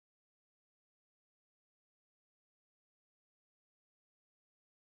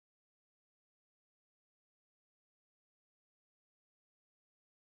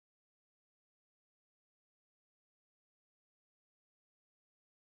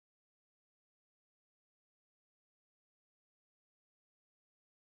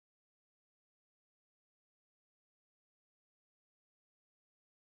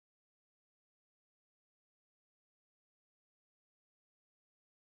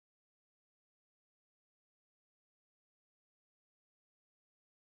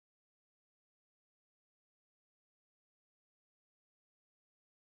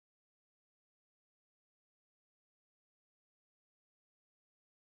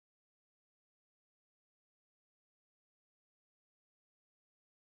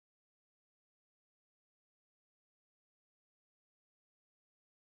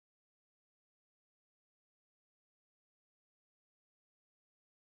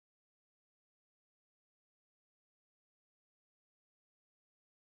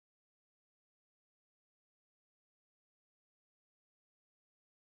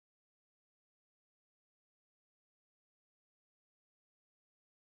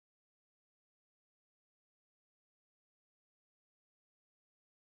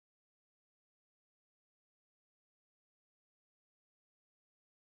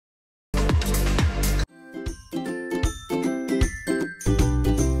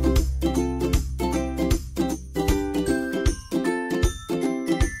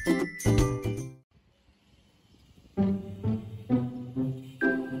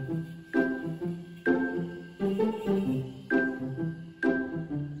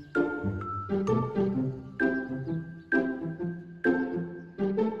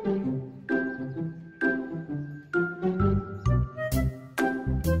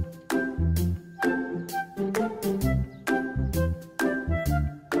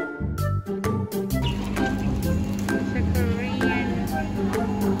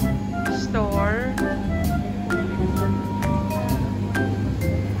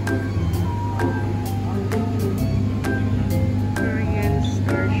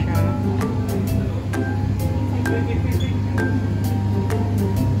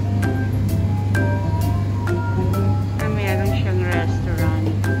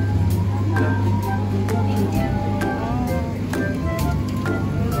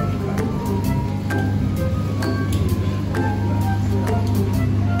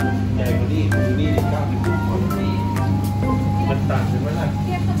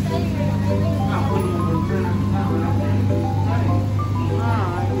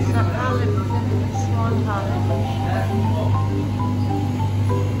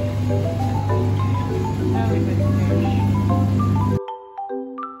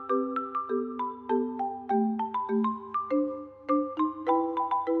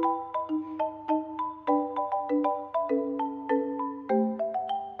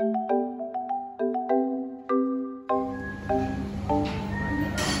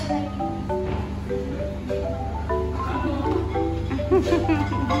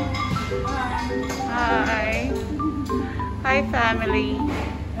Hi. Hi, family.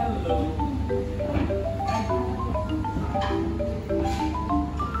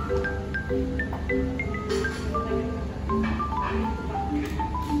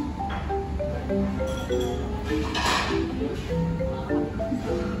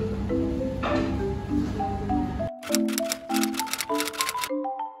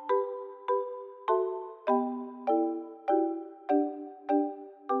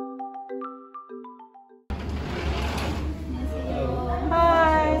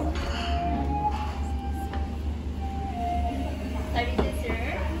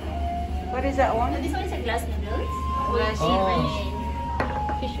 What is that one? So this one is a glass noodles. Glass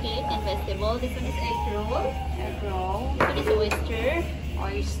Fish cake and vegetable. This one is egg roll. Egg roll. This one is oyster.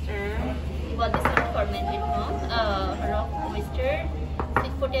 Oyster. You got this one fermented raw oyster.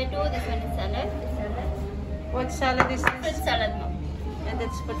 Sweet potato. This one is salad. What salad is Fruit this? salad, mom. And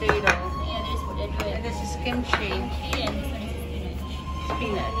that's potato. Yeah, there is potato. And this is kimchi. And this one is spinach.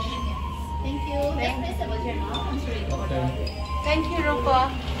 Spinach. Thank you. Please about your mom. I'm sorry to order. Thank you, Rupa.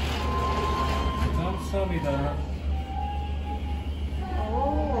 감사합니다.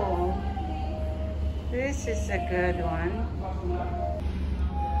 Oh, this is a good one.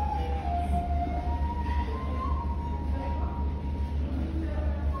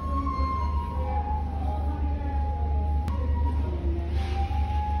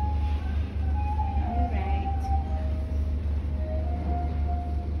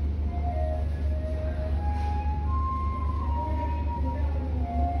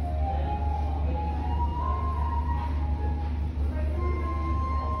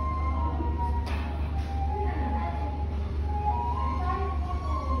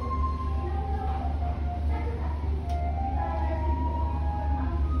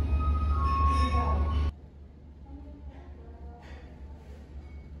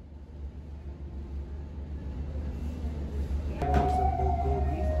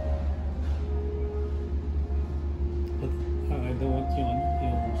 I don't want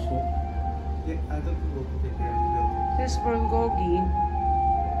yung soup. Yeah, I don't go to the ground. This bulgogi.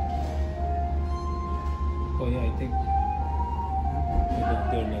 Oh yeah, I think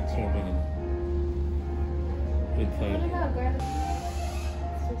they're not serving it with fire.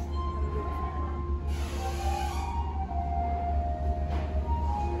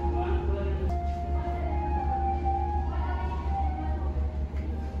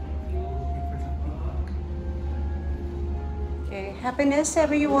 Okay, happiness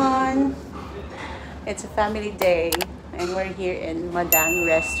everyone. It's a family day and we're here in Madang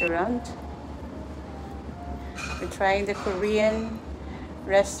Restaurant. We're trying the Korean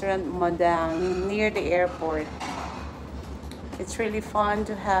restaurant Madang near the airport. It's really fun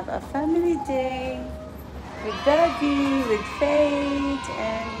to have a family day with Daddy, with Faith,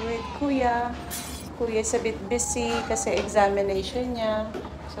 and with Kuya. Kuya is a bit busy kasi examination niya.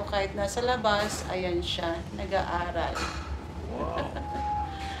 So kahit nasa labas, ayan siya, nag-aaral.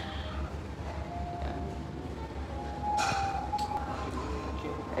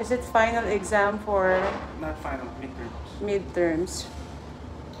 Is it final exam for Not final, midterms. midterms?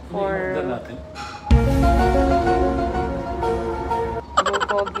 For natin.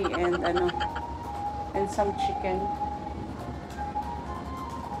 bulgogi and some chicken.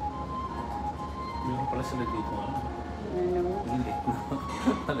 Meron pala sila dito. Ano? Hindi.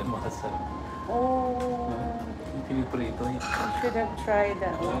 Alimasa. Oh, Yung piniprito niya. I should have tried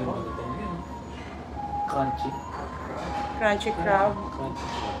that one. Crunchy. Crunchy crab. Crunchy.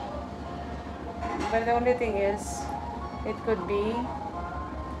 But the only thing is, it could be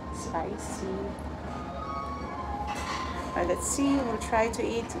spicy. Let's see, we'll try to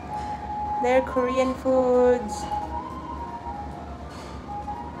eat their Korean foods.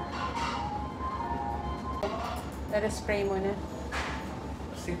 Let us spray muna.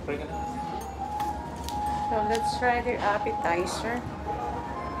 Spray ka na. So let's try their appetizer.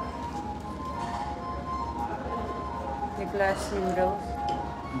 The glass noodles.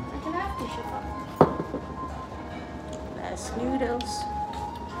 Can I have tissue box? Glass noodles.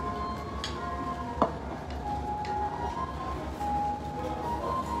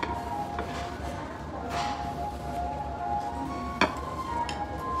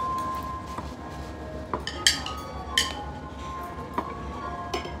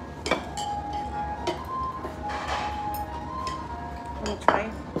 Let me try.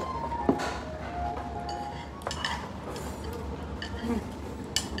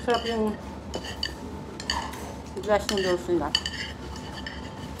 Sarap yung glass noodles nila.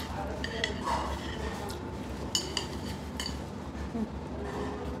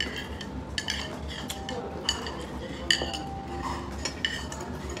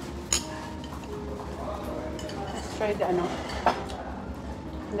 try the ano,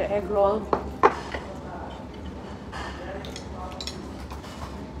 the egg roll.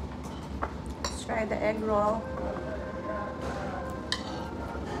 Let's try the egg roll.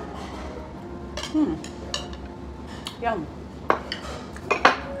 Yum.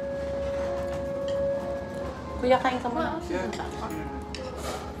 Kuya, kain ka muna.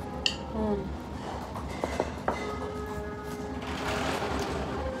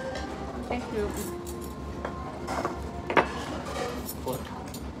 Thank you. What?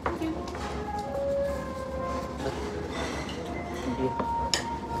 Thank you.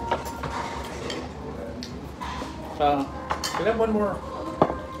 Can I have one more?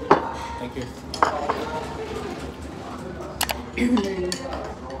 Thank you.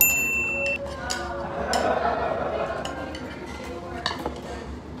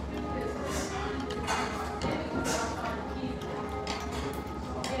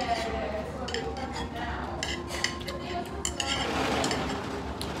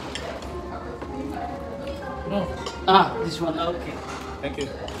 No. Ah, this one. Okay. Thank you.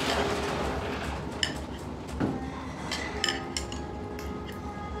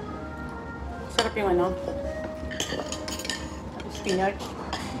 Sarap yung ano, spinach.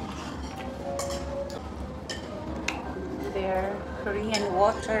 Their Korean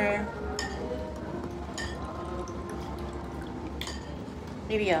water.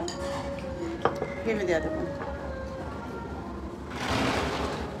 Leah, give me the other one.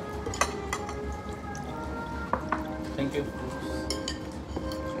 Thank you.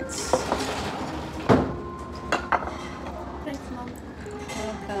 It's Thanks, Mom.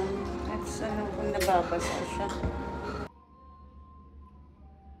 welcome. It's ano kung nababasa siya.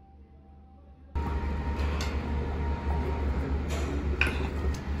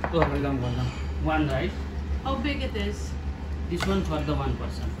 Oh, walang. One rice. How big it is? This one for the one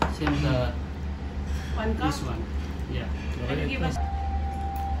person. Same the 1 cup? this one. Yeah. Can you give us?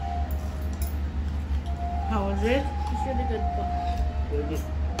 How was it? It's really good po.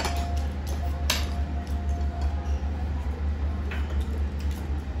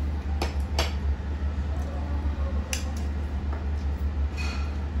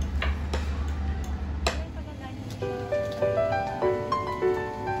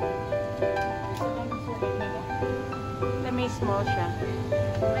 May small siya.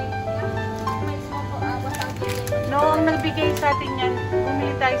 May small po. Wasabi. No, ang nagbigay sa atin yan,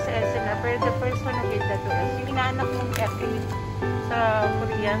 bumili tayo sa SNA, pero the first one who gave that to us, yung inaanak ng FA sa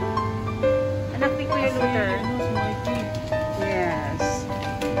Korea. Anak ni Kuya Luther. Yes.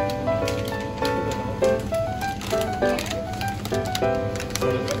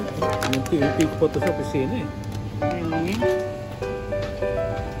 Yung take photo sa opisina eh. Really?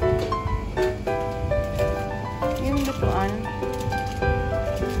 Yung lutuan.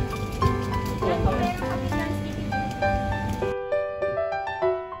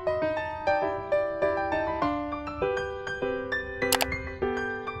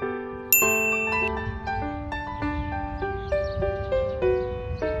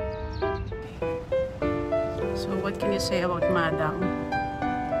 So what can you say about Madang?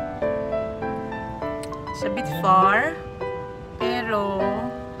 It's a bit far, pero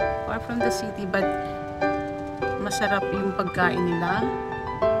far from the city, but masarap yung pagkain nila.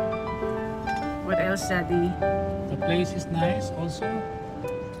 What else, Daddy? The place is nice also.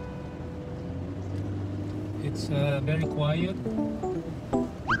 It's very quiet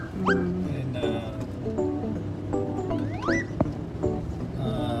and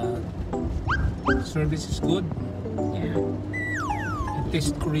service is good. Yeah. It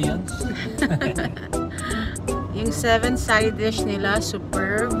tastes Korean. Yung 7 side dish nila,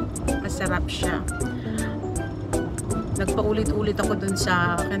 superb. Masarap siya. Nagpaulit-ulit ako dun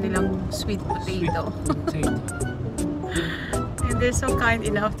sa kanilang sweet potato. Potato. And they're so kind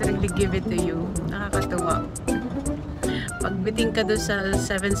enough to really give it to you. Nakakatuwa. Pagbiting ka dun sa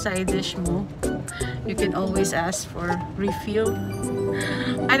 7 side dish mo, you can always ask for refill.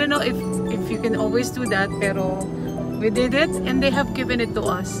 I don't know if you can always do that, pero we did it and they have given it to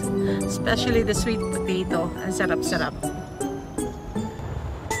us. Especially the sweet potato. Ang sarap-sarap.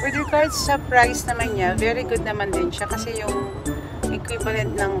 With regards sa price naman niya, very good naman din siya kasi yung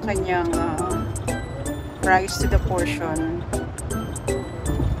equivalent ng kanyang price to the portion.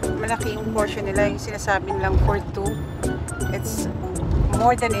 Malaki yung portion nila, yung sinasabi nilang for 2. It's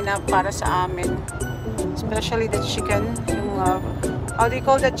more than enough para sa amin. Especially the chicken, yung how do you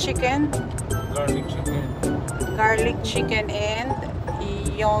call that chicken? Garlic chicken. Garlic chicken and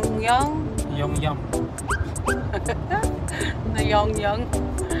yong-yong. Yum. Na yong-yong.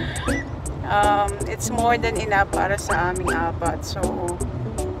 It's more than enough para sa aming apat. So,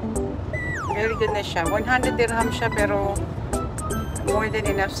 Very good na siya. 100 dirham siya pero more than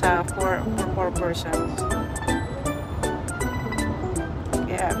enough sa for 4 persons.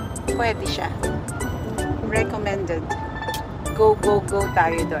 Kaya pwede siya. Recommended. Go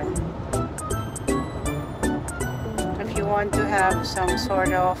tayo doon. If you want to have some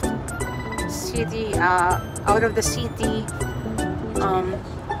sort of city, out of the city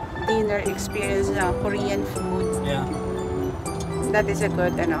dinner experience, Korean food. Yeah. That is a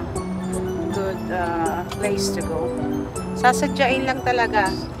good, good place to go. Sasadyain lang talaga.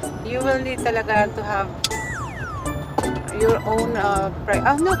 You will need talaga to have your own no,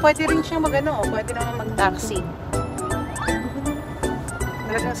 pwede rin siyang pwede naman mag-taxi.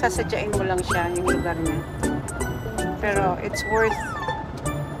 Talagang sasadyain mo lang siya yung lugar niya. Pero it's worth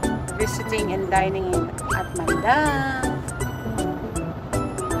visiting and dining at Madang.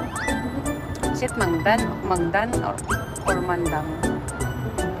 Is it Mangdan or Mandang?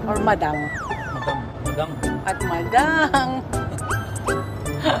 Or Madang? Madang. At Madang.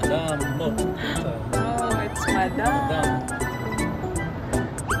 Madam, no. Oh, it's Madang. Madam.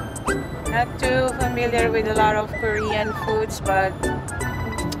 Not too familiar with a lot of Korean foods, but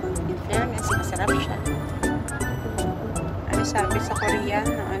in fairness, masarap siya. Ano sabi sa Korean?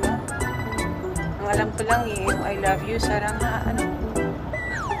 Ang alam ko lang yung I love you, sarangha,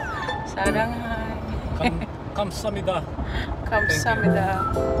 sarangha. 감사합니다. Kamsamida.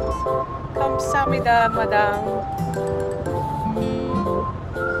 Kamsamida, Madang.